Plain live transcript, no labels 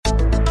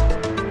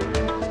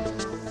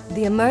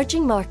The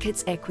Emerging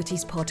Markets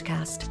Equites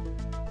podcast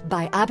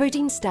by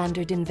Aberdeen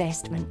Standard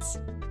Investments.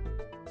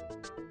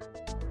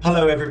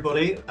 Hello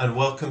everybody and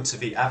welcome to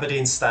the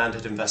Aberdeen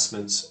Standard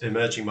Investments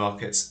Emerging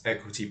Markets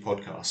Equity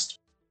podcast.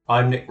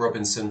 I'm Nick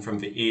Robinson from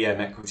the EM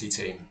Equity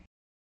team.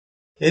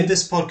 In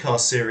this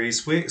podcast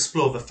series, we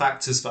explore the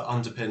factors that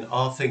underpin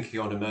our thinking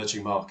on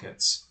emerging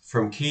markets,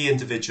 from key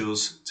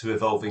individuals to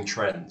evolving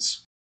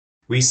trends.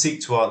 We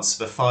seek to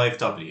answer the 5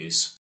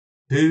 W's: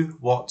 who,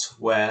 what,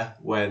 where,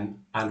 when,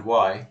 and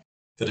why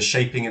that are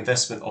shaping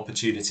investment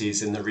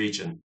opportunities in the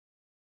region.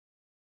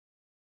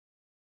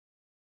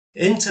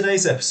 In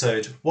today's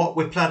episode, what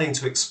we're planning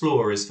to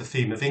explore is the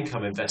theme of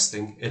income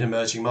investing in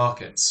emerging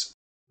markets.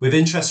 With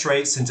interest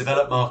rates in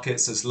developed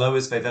markets as low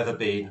as they've ever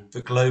been,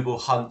 the global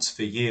hunt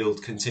for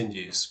yield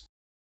continues.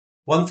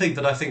 One thing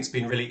that I think has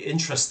been really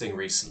interesting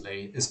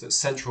recently is that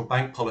central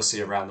bank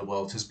policy around the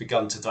world has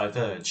begun to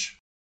diverge.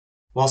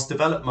 Whilst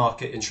developed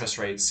market interest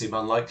rates seem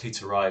unlikely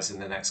to rise in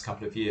the next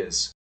couple of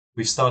years,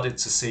 we've started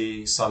to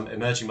see some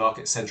emerging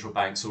market central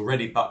banks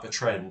already buck the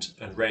trend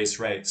and raise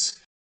rates,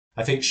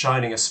 I think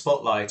shining a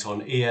spotlight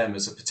on EM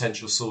as a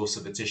potential source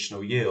of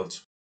additional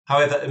yield.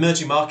 However,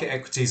 emerging market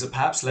equities are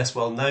perhaps less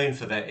well known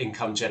for their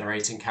income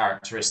generating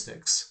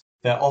characteristics.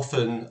 They're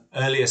often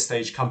earlier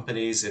stage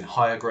companies in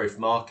higher growth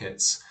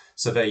markets,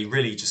 so they're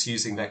really just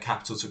using their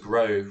capital to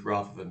grow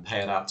rather than pay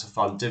it out to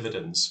fund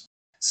dividends.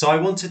 So I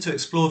wanted to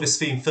explore this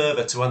theme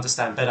further to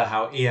understand better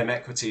how EM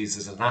equities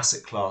as an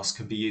asset class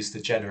can be used to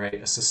generate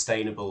a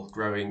sustainable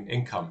growing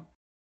income.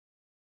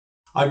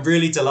 I'm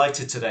really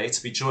delighted today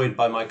to be joined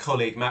by my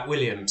colleague Matt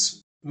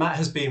Williams. Matt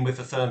has been with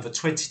the firm for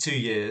 22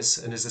 years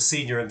and is a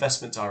senior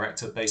investment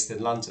director based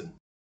in London.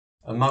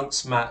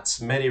 Amongst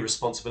Matt's many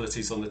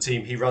responsibilities on the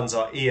team, he runs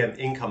our EM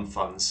income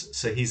funds,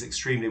 so he's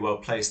extremely well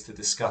placed to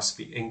discuss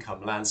the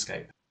income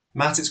landscape.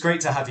 Matt, it's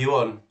great to have you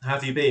on. How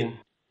have you been?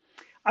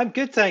 I'm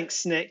good,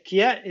 thanks, Nick.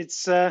 Yeah,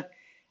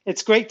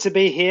 it's great to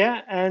be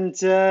here and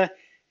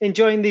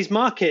enjoying these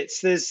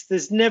markets.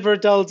 There's never a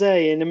dull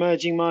day in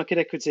emerging market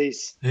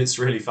equities. It's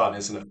really fun,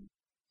 isn't it?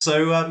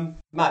 So,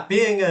 Matt,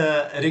 being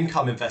an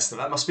income investor,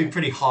 that must have been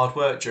pretty hard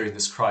work during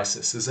this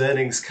crisis. As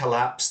earnings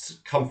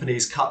collapsed,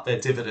 companies cut their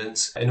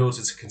dividends in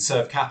order to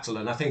conserve capital.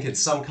 And I think in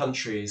some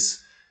countries,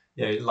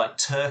 like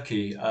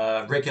Turkey,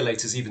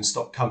 regulators even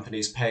stopped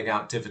companies paying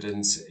out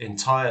dividends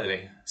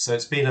entirely. So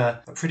it's been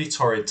a pretty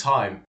torrid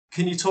time.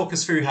 Can you talk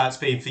us through how it's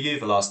been for you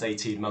the last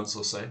 18 months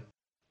or so?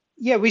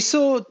 Yeah, we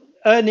saw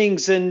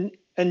earnings and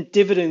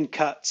dividend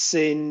cuts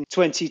in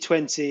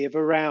 2020 of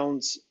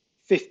around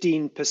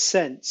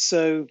 15%.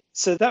 So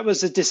that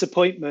was a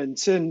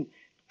disappointment and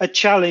a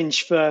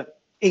challenge for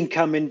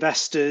income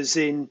investors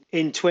in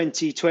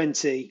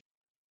 2020.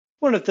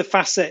 One of the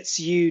facets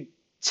you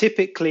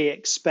typically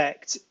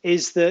expect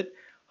is that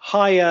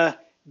higher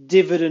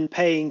dividend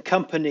paying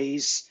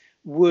companies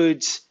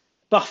would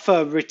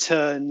buffer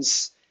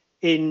returns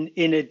in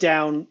a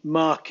down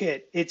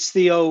market. It's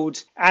the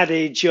old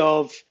adage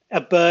of a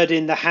bird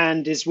in the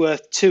hand is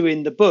worth 2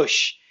 in the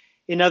bush.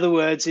 In other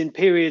words, in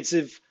periods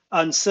of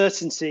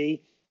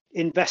uncertainty,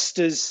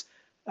 investors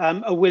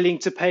are willing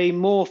to pay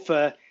more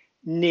for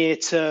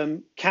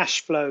near-term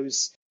cash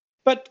flows.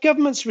 But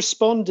governments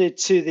responded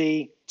to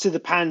the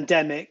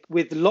pandemic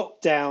with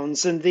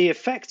lockdowns, and the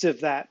effect of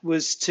that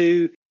was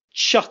to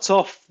shut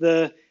off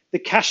the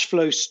cash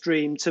flow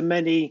stream to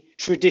many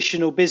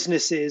traditional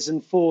businesses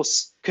and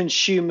force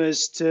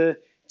consumers to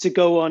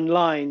go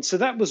online. So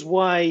that was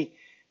why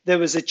there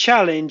was a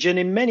challenge. And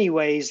in many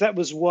ways, that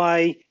was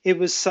why it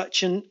was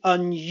such an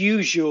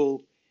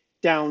unusual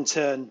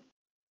downturn.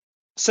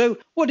 So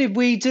what did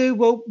we do?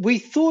 Well, we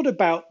thought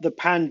about the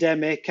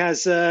pandemic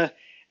as a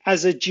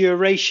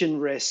duration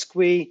risk.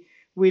 We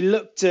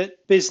looked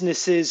at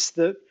businesses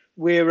that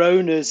we're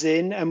owners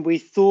in, and we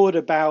thought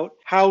about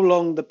how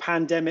long the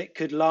pandemic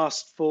could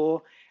last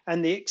for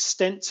and the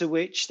extent to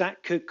which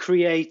that could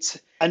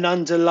create an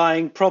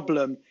underlying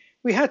problem.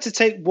 We had to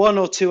take 1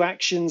 or 2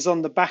 actions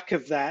on the back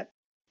of that,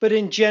 but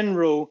in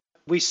general,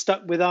 we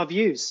stuck with our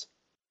views.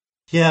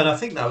 Yeah, and I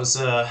think that was,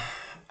 a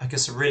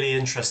really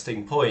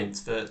interesting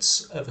point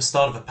that at the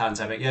start of the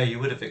pandemic, you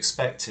would have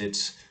expected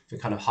the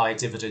kind of high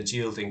dividend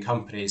yielding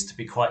companies to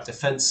be quite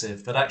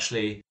defensive, but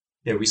actually,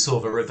 we saw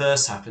the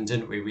reverse happen,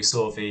 didn't we? We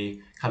saw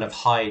the kind of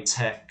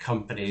high-tech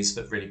companies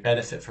that really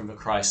benefit from the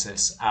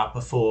crisis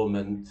outperform,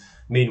 and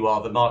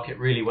meanwhile, the market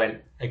really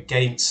went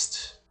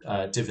against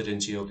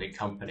dividend-yielding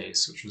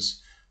companies,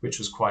 which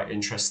was quite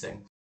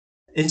interesting.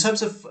 In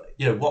terms of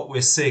what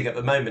we're seeing at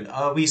the moment,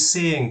 are we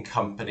seeing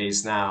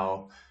companies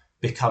now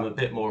become a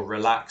bit more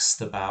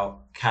relaxed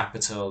about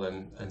capital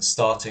and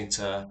starting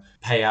to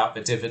pay out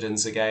the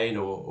dividends again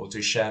or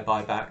do share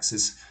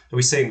buybacks? Are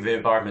we seeing the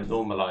environment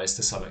normalize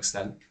to some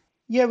extent?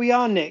 Yeah, we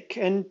are, Nick.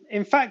 And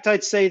in fact,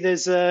 I'd say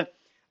there's a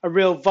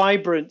real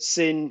vibrance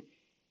in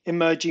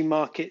emerging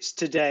markets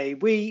today.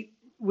 We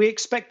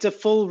expect a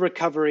full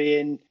recovery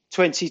in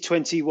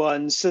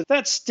 2021. So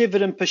that's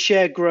dividend per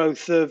share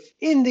growth of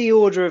in the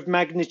order of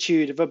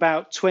magnitude of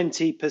about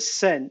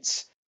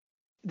 20%.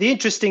 The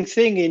interesting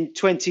thing in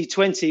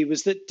 2020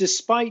 was that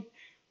despite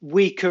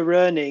weaker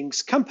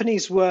earnings,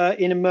 companies were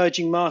in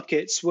emerging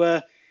markets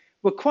were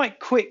quite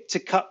quick to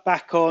cut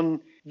back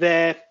on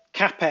their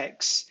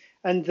capex,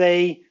 and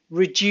they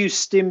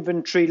reduced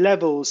inventory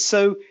levels.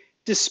 So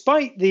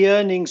despite the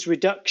earnings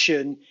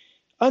reduction,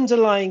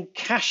 underlying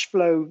cash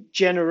flow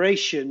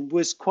generation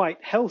was quite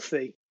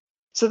healthy.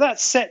 So that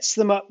sets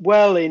them up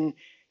well in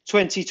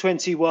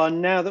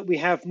 2021. Now that we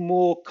have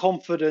more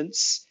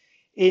confidence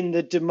in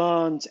the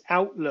demand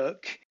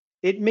outlook,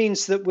 it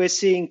means that we're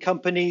seeing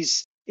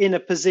companies in a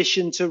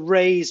position to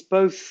raise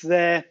both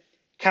their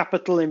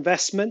capital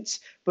investments,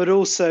 but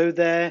also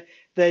their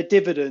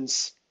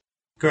dividends.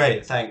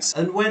 Great, thanks.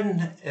 And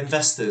when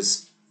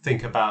investors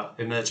think about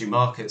emerging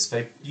markets,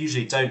 they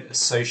usually don't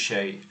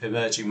associate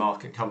emerging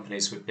market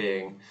companies with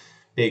being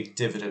big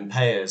dividend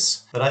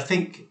payers. But I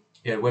think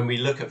when we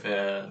look at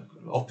the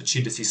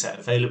opportunity set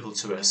available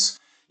to us,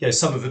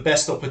 some of the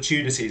best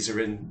opportunities are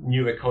in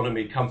new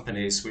economy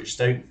companies which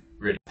don't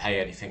really pay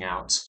anything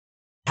out.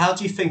 How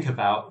do you think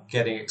about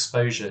getting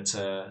exposure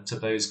to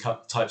those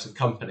types of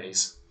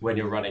companies when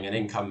you're running an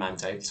income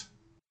mandate?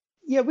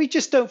 Yeah, we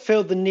just don't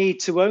feel the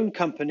need to own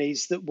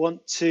companies that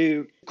want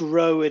to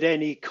grow at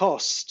any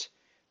cost.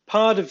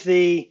 Part of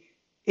the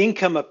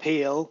income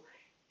appeal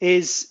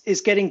is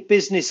getting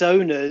business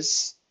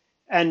owners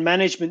and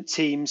management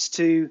teams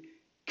to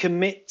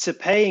commit to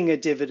paying a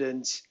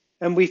dividend.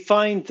 And we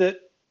find that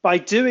by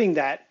doing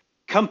that,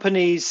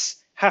 companies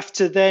have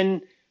to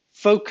then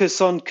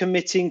focus on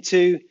committing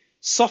to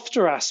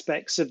softer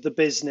aspects of the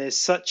business,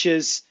 such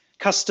as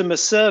customer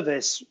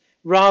service,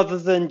 rather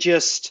than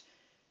just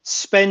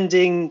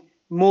spending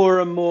more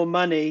and more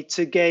money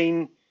to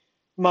gain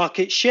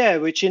market share,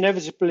 which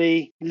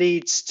inevitably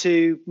leads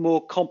to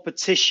more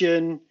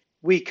competition,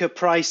 weaker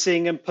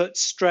pricing, and puts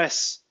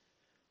stress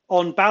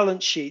on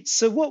balance sheets.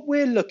 So what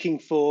we're looking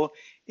for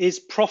is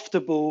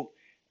profitable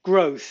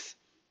growth.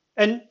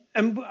 And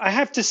I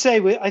have to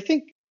say, I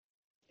think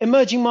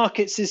emerging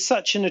markets is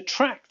such an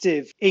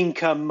attractive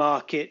income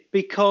market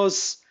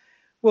because,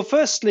 well,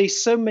 firstly,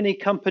 so many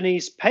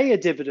companies pay a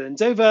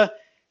dividend. Over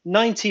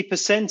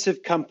 90%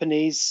 of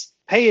companies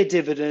pay a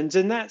dividend,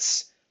 and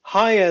that's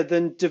higher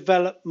than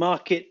developed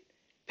market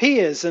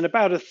peers. And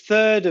about a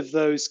third of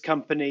those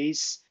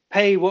companies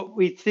pay what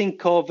we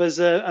think of as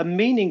a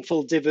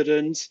meaningful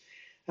dividend,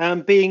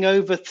 being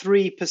over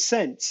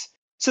 3%.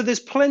 So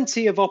there's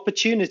plenty of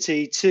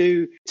opportunity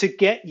to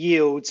get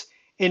yield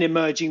in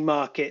emerging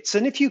markets.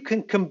 And if you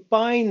can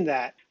combine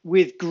that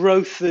with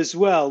growth as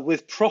well,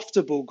 with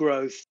profitable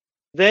growth,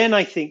 then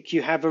I think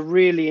you have a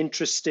really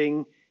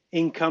interesting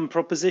income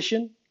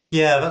proposition.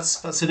 Yeah,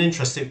 that's an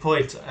interesting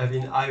point. I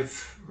mean, I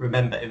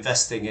remember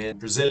investing in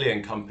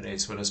Brazilian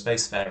companies when I was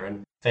based there,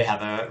 and they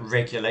have a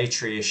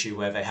regulatory issue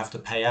where they have to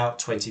pay out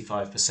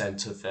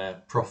 25% of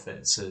their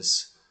profits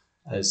as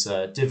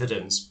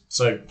dividends.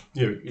 So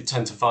you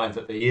tend to find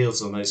that the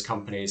yields on those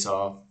companies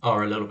are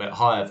a little bit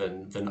higher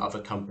than other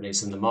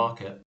companies in the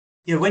market.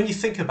 When you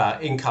think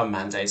about income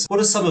mandates, what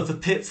are some of the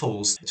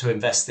pitfalls to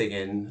investing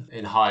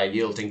in higher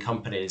yielding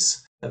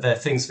companies? Are there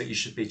things that you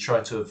should be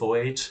trying to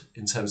avoid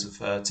in terms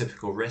of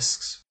typical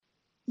risks?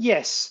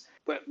 Yes.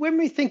 When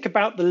we think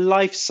about the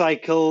life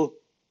cycle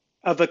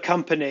of a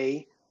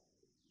company,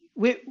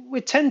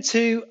 we tend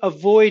to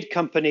avoid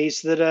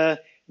companies that are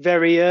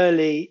very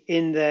early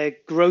in their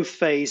growth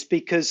phase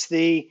because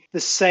the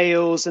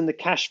sales and the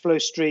cash flow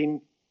stream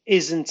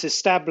isn't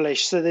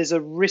established. So there's a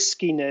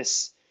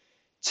riskiness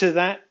to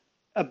that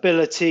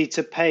ability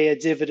to pay a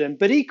dividend.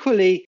 But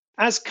equally,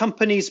 as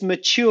companies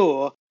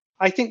mature,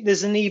 I think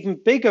there's an even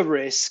bigger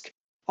risk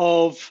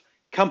of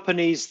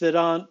companies that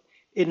aren't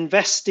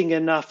investing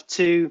enough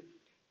to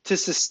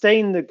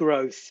sustain the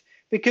growth,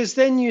 because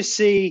then you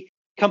see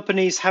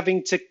companies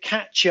having to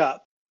catch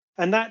up,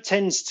 and that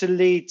tends to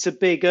lead to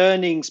big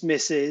earnings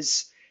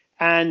misses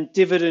and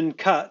dividend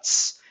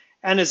cuts.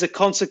 And as a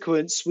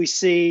consequence, we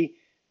see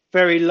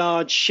very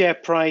large share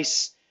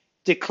price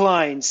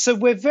declines. So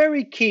we're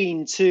very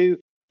keen to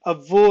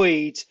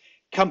avoid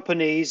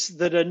companies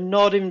that are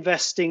not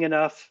investing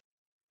enough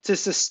to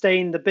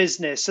sustain the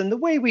business. And the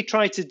way we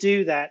try to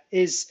do that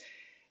is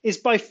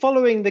by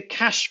following the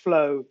cash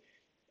flow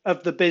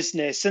of the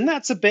business. And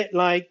that's a bit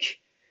like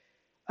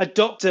a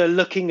doctor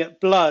looking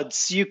at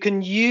bloods. You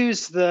can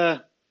use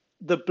the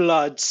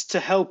bloods to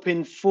help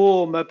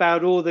inform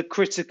about all the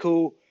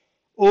critical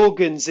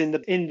organs in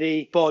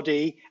the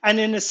body. And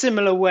in a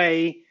similar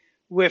way,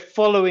 we're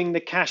following the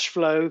cash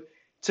flow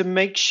to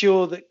make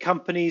sure that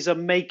companies are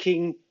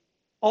making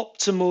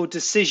optimal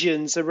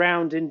decisions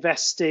around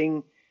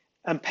investing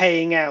and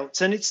paying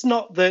out. And it's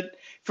not that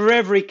for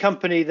every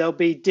company there'll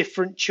be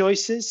different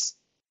choices.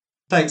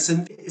 Thanks.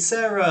 And is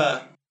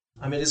there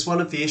is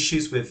one of the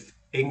issues with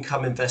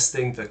income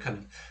investing the kind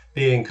of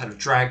being kind of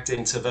dragged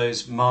into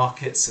those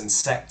markets and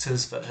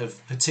sectors that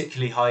have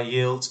particularly high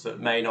yields that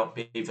may not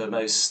be the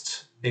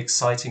most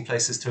exciting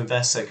places to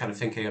invest? So kind of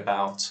thinking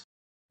about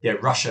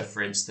Russia,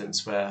 for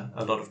instance, where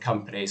a lot of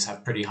companies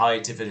have pretty high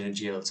dividend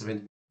yields. I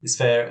mean, is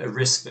there a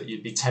risk that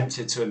you'd be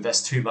tempted to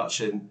invest too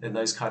much in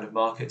those kind of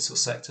markets or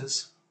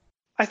sectors?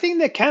 I think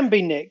there can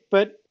be, Nick,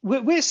 but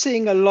we're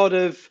seeing a lot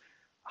of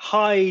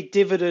high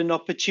dividend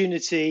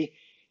opportunity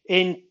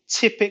in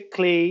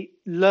typically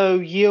low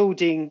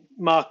yielding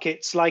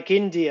markets like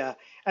India.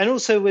 And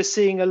also, we're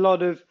seeing a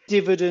lot of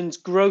dividend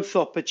growth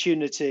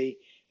opportunity.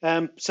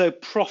 So,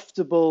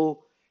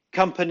 profitable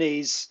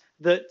companies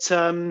that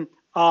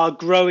are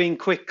growing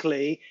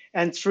quickly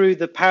and through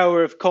the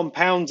power of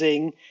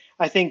compounding,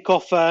 I think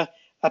offer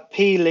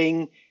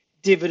appealing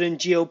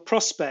dividend yield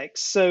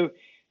prospects. So,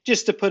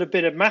 just to put a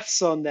bit of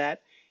maths on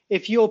that,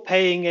 if you're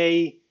paying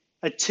a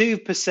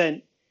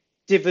 2%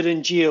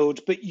 dividend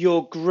yield, but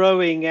you're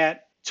growing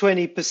at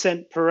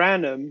 20% per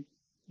annum,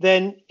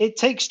 then it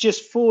takes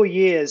just 4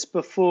 years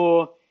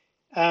before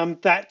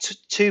that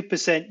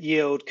 2%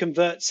 yield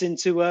converts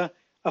into a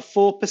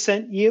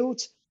 4%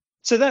 yield.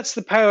 So that's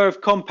the power of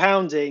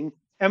compounding.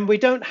 And we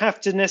don't have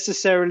to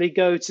necessarily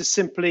go to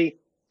simply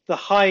the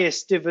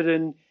highest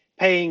dividend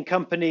paying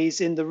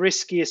companies in the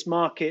riskiest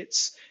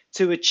markets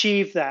to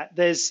achieve that.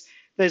 There's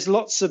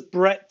lots of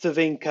breadth of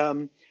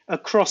income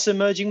across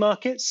emerging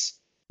markets.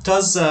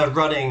 Does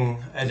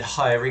running a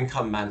higher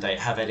income mandate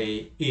have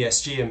any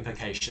ESG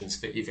implications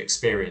that you've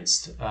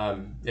experienced?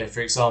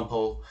 For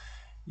example,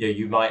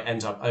 you might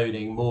end up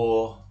owning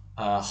more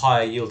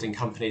higher yielding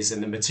companies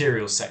in the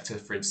materials sector,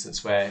 for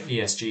instance, where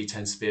ESG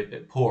tends to be a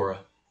bit poorer.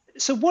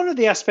 So one of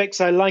the aspects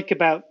I like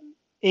about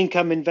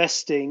income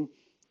investing,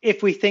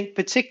 if we think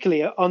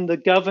particularly on the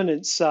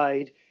governance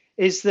side,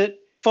 is that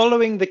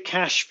following the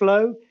cash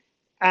flow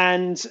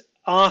and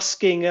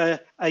asking a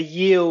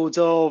yield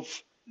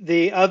of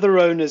the other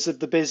owners of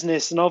the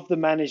business and of the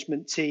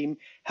management team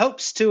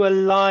helps to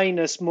align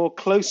us more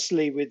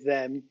closely with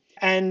them.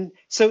 And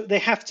so they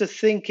have to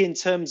think in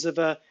terms of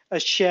a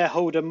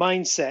shareholder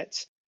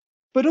mindset.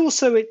 But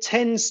also it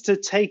tends to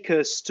take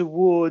us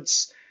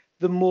towards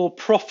the more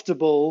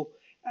profitable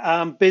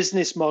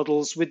business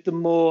models with the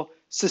more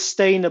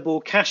sustainable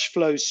cash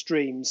flow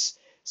streams.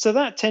 So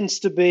that tends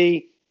to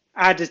be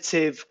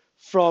additive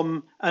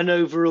from an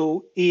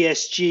overall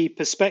ESG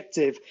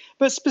perspective.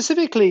 But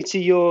specifically to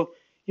your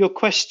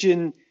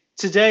question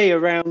today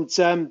around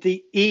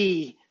the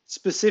E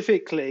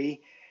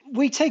specifically,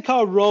 we take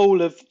our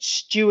role of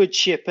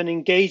stewardship and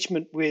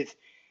engagement with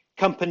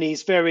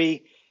companies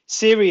very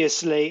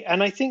seriously.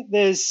 And I think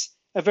there's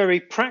a very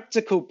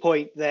practical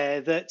point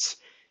there that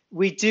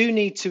we do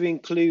need to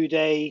include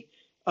a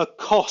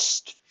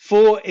cost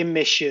for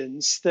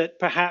emissions that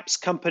perhaps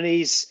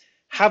companies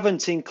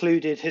haven't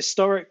included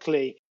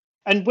historically.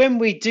 And when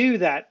we do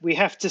that, we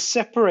have to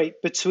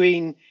separate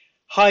between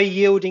high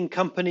yielding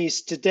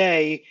companies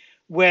today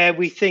where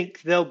we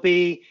think there'll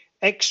be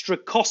extra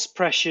cost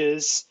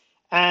pressures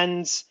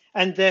and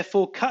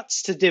therefore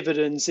cuts to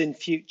dividends in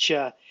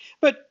future.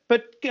 But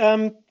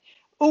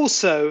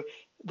also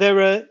there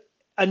are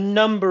a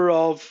number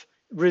of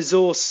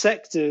resource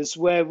sectors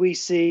where we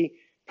see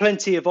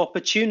plenty of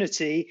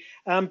opportunity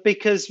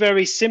because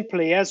very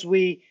simply, as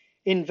we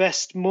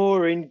invest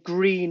more in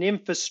green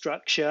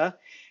infrastructure,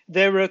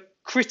 there are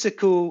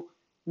critical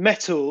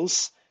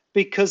metals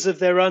because of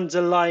their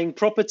underlying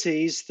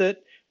properties that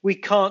we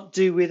can't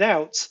do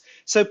without.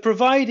 So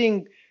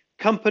providing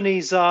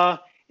companies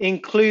are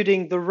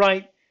including the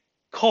right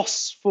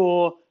costs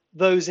for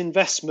those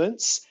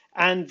investments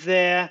and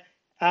they're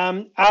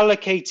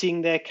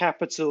allocating their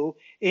capital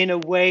in a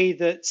way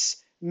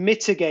that's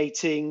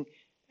mitigating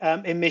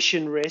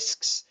emission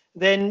risks,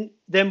 then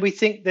we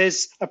think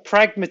there's a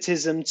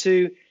pragmatism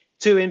to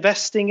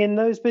investing in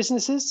those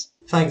businesses.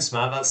 Thanks,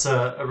 Matt. That's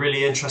a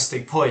really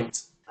interesting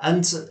point.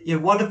 And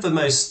one of the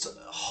most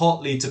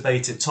hotly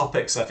debated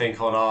topics, I think,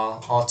 on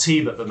our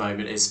team at the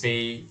moment is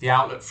the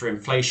outlook for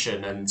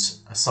inflation and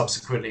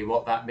subsequently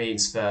what that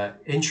means for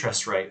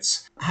interest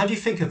rates. How do you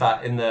think of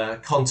that in the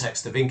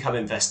context of income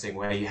investing,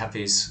 where you have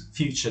these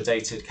future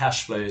dated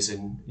cash flows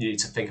and you need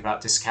to think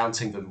about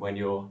discounting them when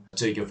you're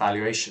doing your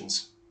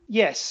valuations?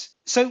 Yes.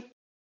 So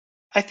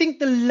I think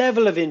the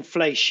level of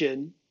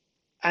inflation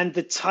and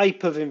the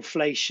type of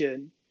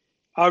inflation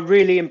are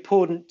really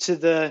important to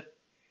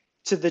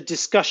the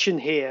discussion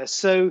here.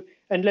 So,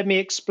 and let me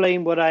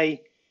explain what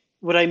I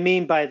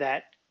mean by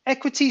that.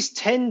 Equities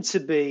tend to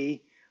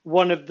be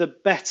one of the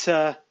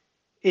better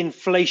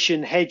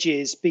inflation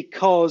hedges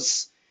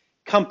because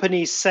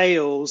company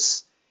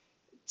sales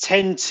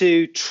tend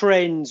to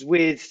trend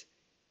with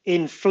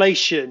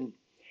inflation.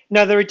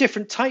 Now, there are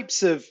different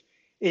types of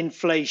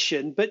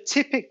inflation, but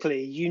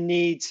typically you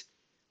need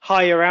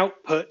higher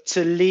output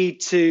to lead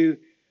to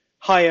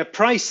higher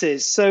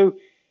prices. So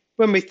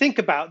when we think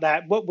about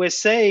that, what we're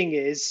saying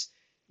is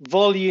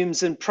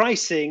volumes and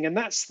pricing, and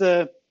that's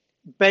the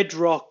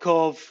bedrock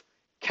of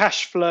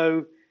cash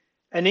flow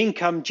and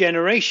income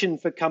generation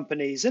for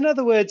companies. In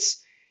other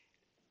words,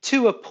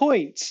 to a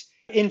point,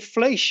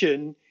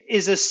 inflation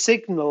is a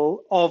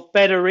signal of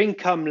better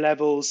income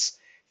levels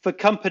for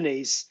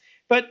companies.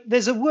 But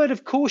there's a word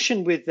of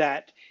caution with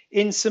that,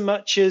 in so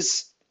much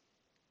as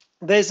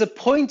there's a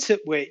point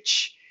at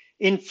which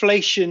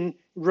inflation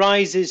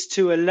rises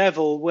to a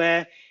level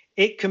where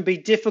it can be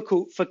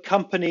difficult for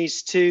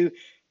companies to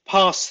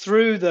pass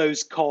through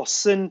those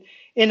costs. And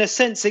in a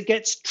sense, it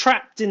gets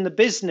trapped in the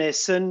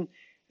business and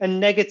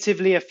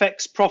negatively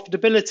affects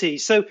profitability.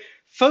 So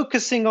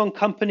focusing on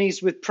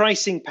companies with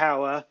pricing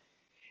power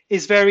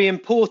is very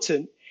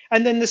important.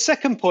 And then the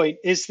second point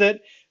is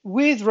that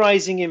with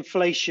rising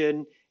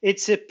inflation,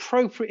 it's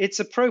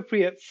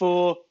appropriate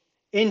for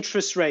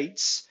interest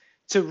rates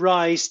to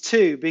rise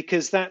too,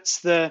 because that's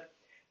the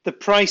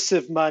price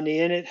of money,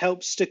 and it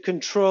helps to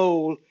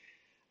control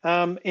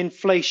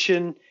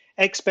inflation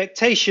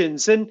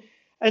expectations.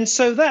 And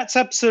so that's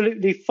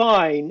absolutely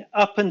fine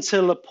up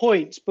until a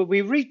point, but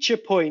we reach a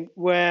point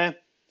where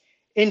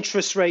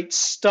interest rates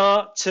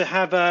start to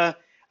have a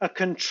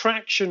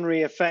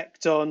contractionary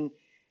effect on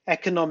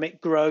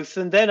economic growth.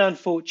 And then,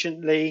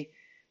 unfortunately,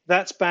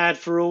 that's bad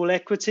for all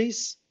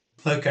equities.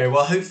 Okay,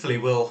 well, hopefully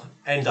we'll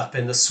end up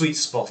in the sweet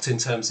spot in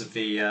terms of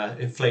the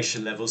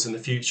inflation levels in the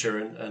future,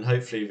 and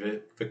hopefully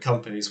the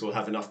companies will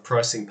have enough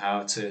pricing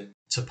power to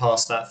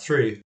pass that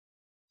through.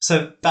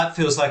 So that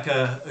feels like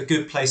a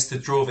good place to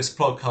draw this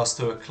podcast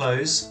to a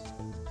close.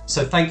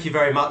 So thank you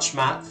very much,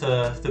 Matt,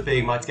 for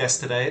being my guest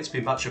today. It's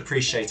been much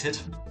appreciated.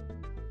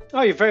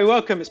 Oh, you're very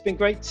welcome. It's been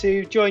great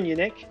to join you,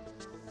 Nick.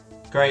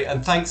 Great,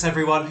 and thanks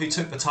everyone who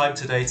took the time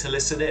today to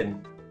listen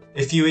in.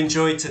 If you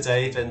enjoyed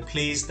today, then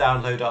please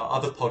download our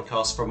other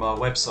podcasts from our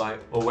website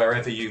or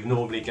wherever you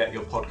normally get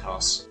your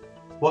podcasts.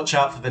 Watch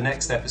out for the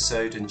next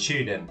episode and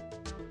tune in.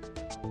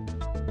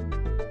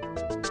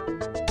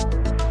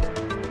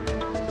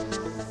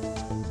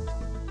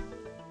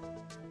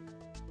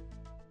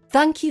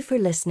 Thank you for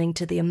listening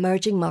to the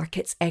Emerging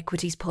Markets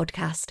Equities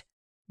podcast,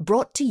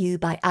 brought to you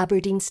by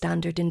Aberdeen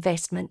Standard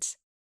Investments.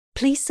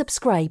 Please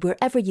subscribe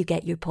wherever you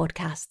get your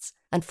podcasts,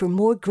 and for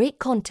more great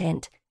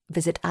content,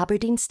 visit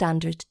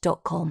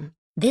aberdeenstandard.com.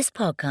 This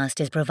podcast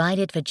is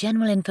provided for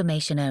general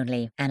information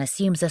only and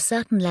assumes a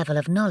certain level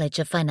of knowledge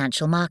of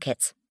financial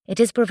markets. It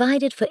is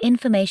provided for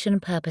information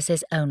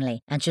purposes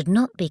only and should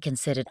not be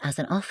considered as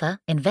an offer,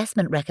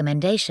 investment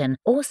recommendation,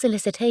 or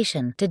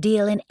solicitation to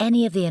deal in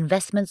any of the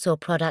investments or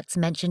products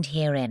mentioned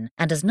herein,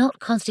 and does not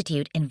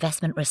constitute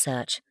investment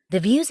research. The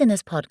views in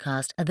this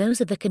podcast are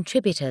those of the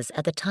contributors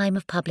at the time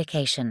of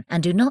publication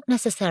and do not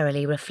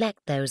necessarily reflect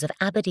those of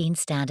Aberdeen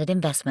Standard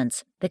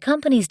Investments. The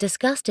companies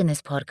discussed in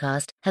this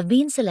podcast have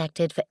been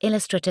selected for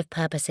illustrative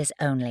purposes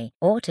only,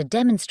 or to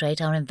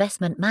demonstrate our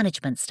investment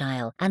management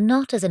style, and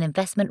not as an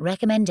investment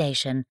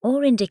recommendation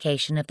or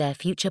indication of their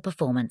future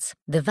performance.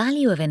 The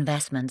value of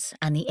investments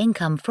and the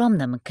income from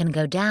them can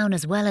go down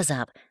as well as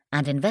up,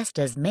 and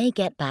investors may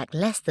get back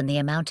less than the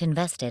amount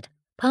invested.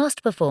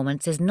 Past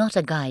performance is not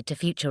a guide to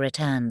future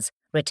returns.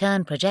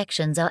 Return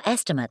projections are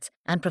estimates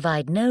and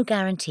provide no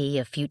guarantee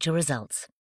of future results.